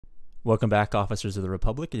Welcome back, Officers of the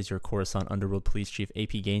Republic. It is your Coruscant Underworld Police Chief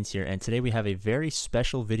APGAINS here, and today we have a very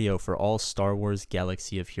special video for all Star Wars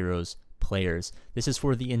Galaxy of Heroes players. This is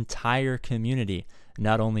for the entire community,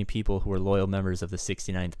 not only people who are loyal members of the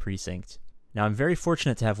 69th Precinct. Now, I'm very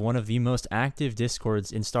fortunate to have one of the most active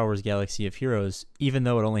Discords in Star Wars Galaxy of Heroes, even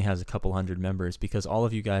though it only has a couple hundred members, because all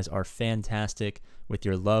of you guys are fantastic with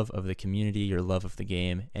your love of the community, your love of the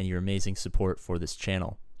game, and your amazing support for this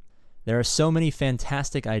channel. There are so many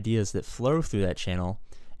fantastic ideas that flow through that channel,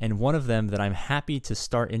 and one of them that I'm happy to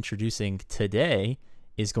start introducing today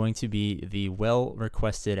is going to be the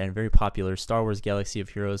well-requested and very popular Star Wars Galaxy of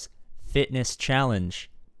Heroes Fitness Challenge.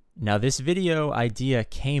 Now, this video idea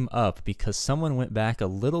came up because someone went back a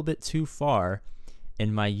little bit too far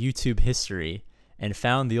in my YouTube history and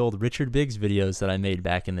found the old Richard Biggs videos that I made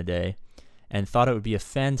back in the day and thought it would be a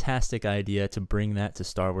fantastic idea to bring that to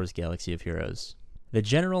Star Wars Galaxy of Heroes. The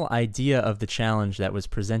general idea of the challenge that was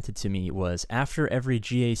presented to me was after every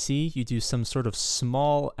GAC, you do some sort of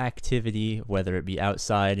small activity, whether it be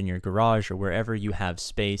outside in your garage or wherever you have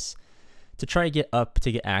space, to try to get up,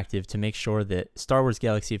 to get active, to make sure that Star Wars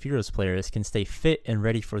Galaxy of Heroes players can stay fit and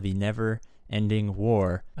ready for the never-ending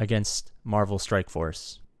war against Marvel Strike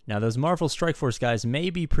Force. Now, those Marvel Strike Force guys may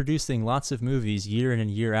be producing lots of movies year in and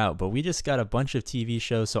year out, but we just got a bunch of TV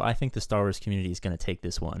shows, so I think the Star Wars community is going to take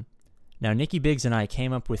this one. Now, Nikki Biggs and I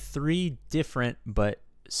came up with 3 different but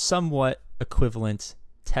somewhat equivalent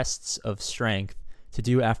tests of strength to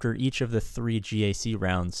do after each of the 3 GAC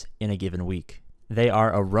rounds in a given week. They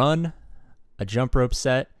are a run, a jump rope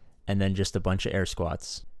set, and then just a bunch of air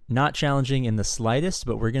squats. Not challenging in the slightest,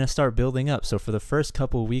 but we're going to start building up. So for the first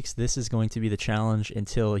couple of weeks, this is going to be the challenge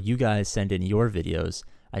until you guys send in your videos.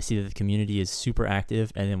 I see that the community is super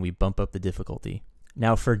active, and then we bump up the difficulty.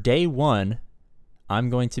 Now, for day 1, I'm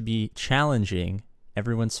going to be challenging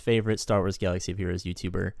everyone's favorite Star Wars Galaxy of Heroes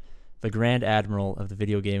YouTuber, the Grand Admiral of the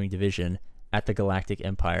video gaming division at the Galactic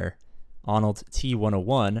Empire, Ahnald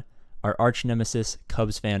T101, our arch nemesis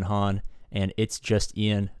Cubs fan Han, and It's Just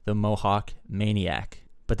Ian, the Mohawk Maniac.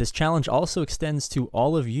 But this challenge also extends to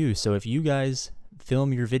all of you, so if you guys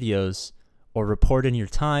film your videos or report in your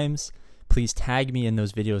times, please tag me in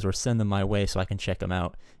those videos or send them my way so I can check them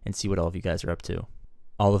out and see what all of you guys are up to.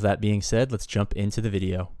 All of that being said, let's jump into the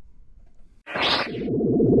video.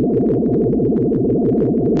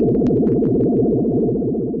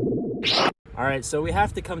 Alright, so we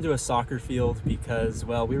have to come to a soccer field because,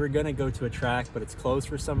 well, we were going to go to a track, but it's closed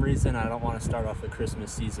for some reason. I don't want to start off the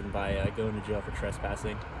Christmas season by going to jail for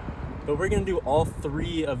trespassing. But we're going to do all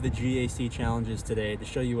 3 of the GAC challenges today to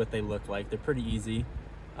show you what they look like. They're pretty easy.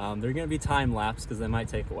 They're going to be time-lapse because they might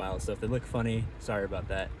take a while, so if they look funny, sorry about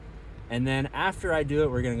that. And then after I do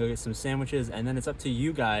it, we're going to go get some sandwiches, and then it's up to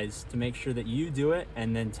you guys to make sure that you do it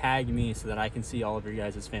and then tag me so that I can see all of your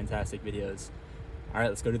guys' fantastic videos. All right,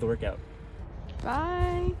 let's go do the workout.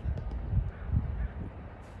 Bye.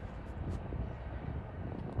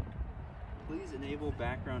 Please enable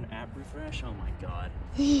background app refresh. Oh my God.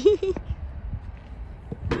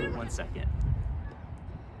 1 second.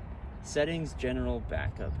 Settings, general,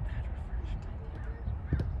 backup, add refresh.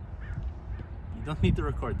 You don't need to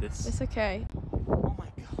record this. It's okay. Oh my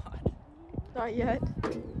God. Not yet.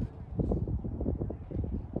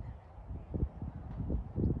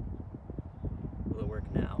 Will it work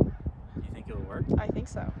now? Do you think it'll work? I think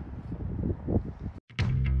so.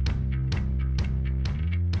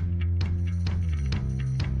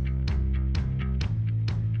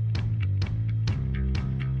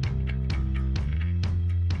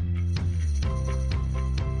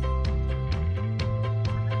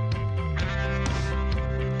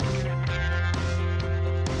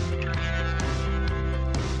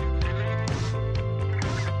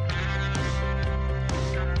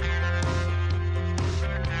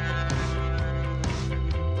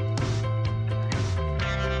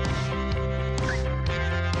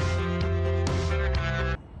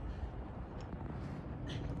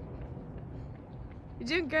 You're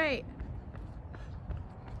doing great.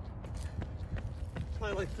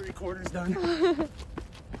 Probably like 3/4 done.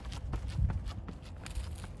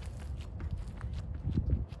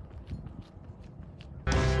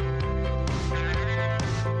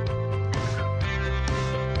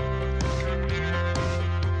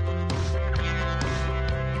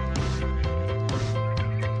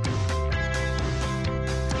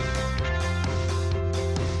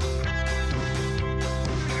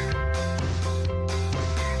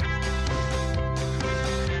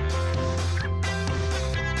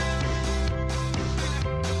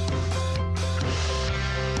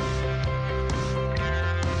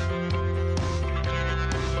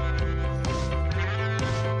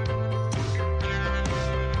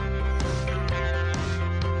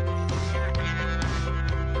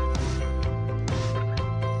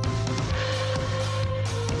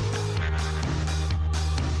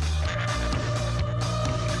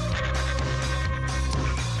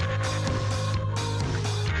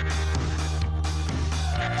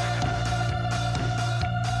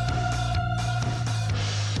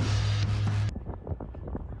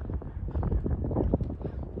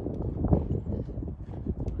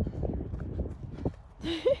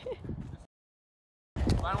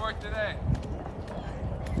 Line work today.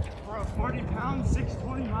 Bro, 40 pounds,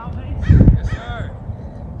 620 mile pace? Yes, sir.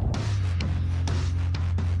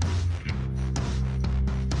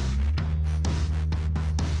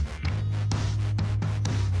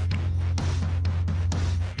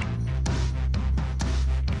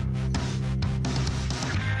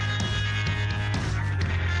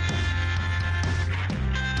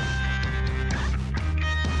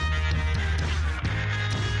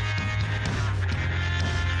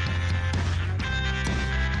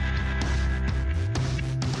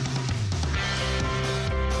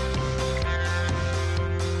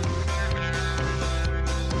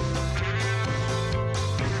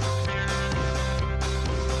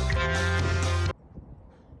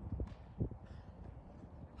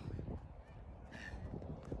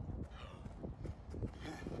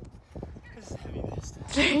 This is heavy vest.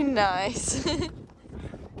 Very nice. Good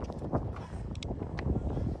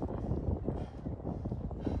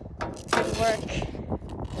work.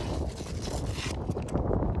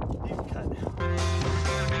 Deep cut.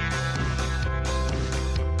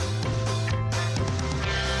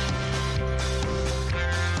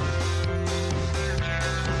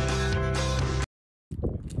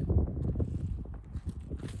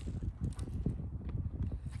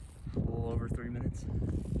 A little over 3 minutes.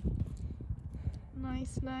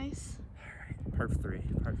 Nice, nice. Alright, part 3.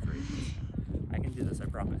 I can do this, I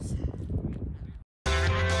promise.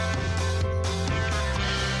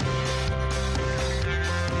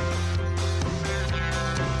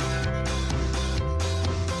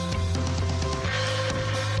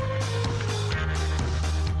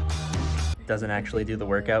 Doesn't actually do the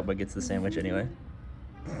workout, but gets the sandwich anyway.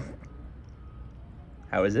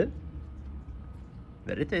 How is it?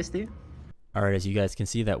 Very tasty. Alright, as you guys can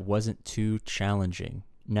see, that wasn't too challenging.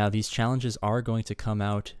 Now, these challenges are going to come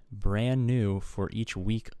out brand new for each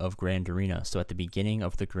week of Grand Arena. So at the beginning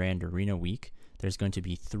of the Grand Arena week, there's going to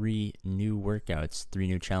be 3 new workouts, 3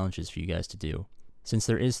 new challenges for you guys to do. Since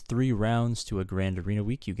there is 3 rounds to a Grand Arena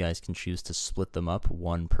week, you guys can choose to split them up,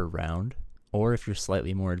 1 per round. Or if you're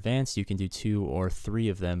slightly more advanced, you can do 2 or 3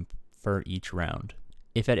 of them for each round.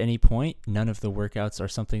 If at any point none of the workouts are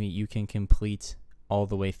something that you can complete all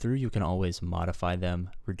the way through, you can always modify them,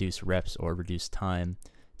 reduce reps or reduce time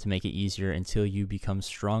to make it easier until you become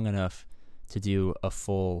strong enough to do a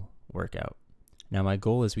full workout. Now my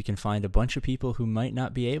goal is we can find a bunch of people who might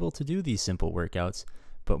not be able to do these simple workouts,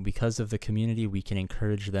 but because of the community, we can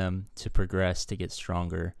encourage them to progress, to get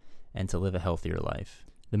stronger, and to live a healthier life.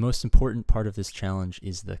 The most important part of this challenge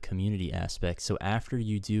is the community aspect. So after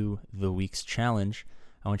you do the week's challenge,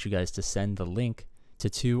 I want you guys to send the link to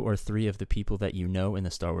 2 or 3 of the people that you know in the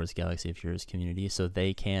Star Wars Galaxy of Heroes community so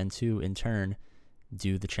they can too, in turn,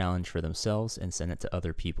 do the challenge for themselves and send it to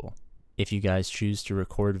other people. If you guys choose to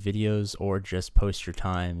record videos or just post your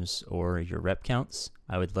times or your rep counts,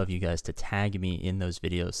 I would love you guys to tag me in those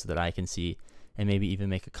videos so that I can see and maybe even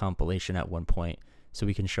make a compilation at one point so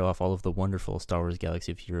we can show off all of the wonderful Star Wars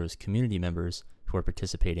Galaxy of Heroes community members who are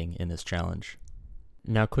participating in this challenge.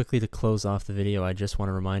 Now quickly to close off the video, I just want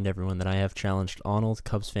to remind everyone that I have challenged Ahnald,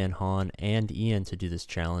 Cubs fan Han, and Ian to do this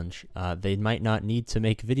challenge. They might not need to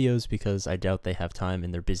make videos because I doubt they have time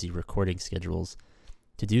in their busy recording schedules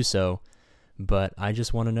to do so, but I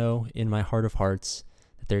just want to know in my heart of hearts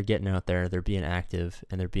that they're getting out there, they're being active,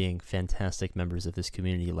 and they're being fantastic members of this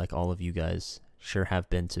community like all of you guys sure have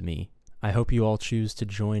been to me. I hope you all choose to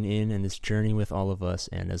join in this journey with all of us,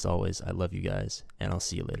 and as always, I love you guys, and I'll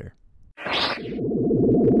see you later.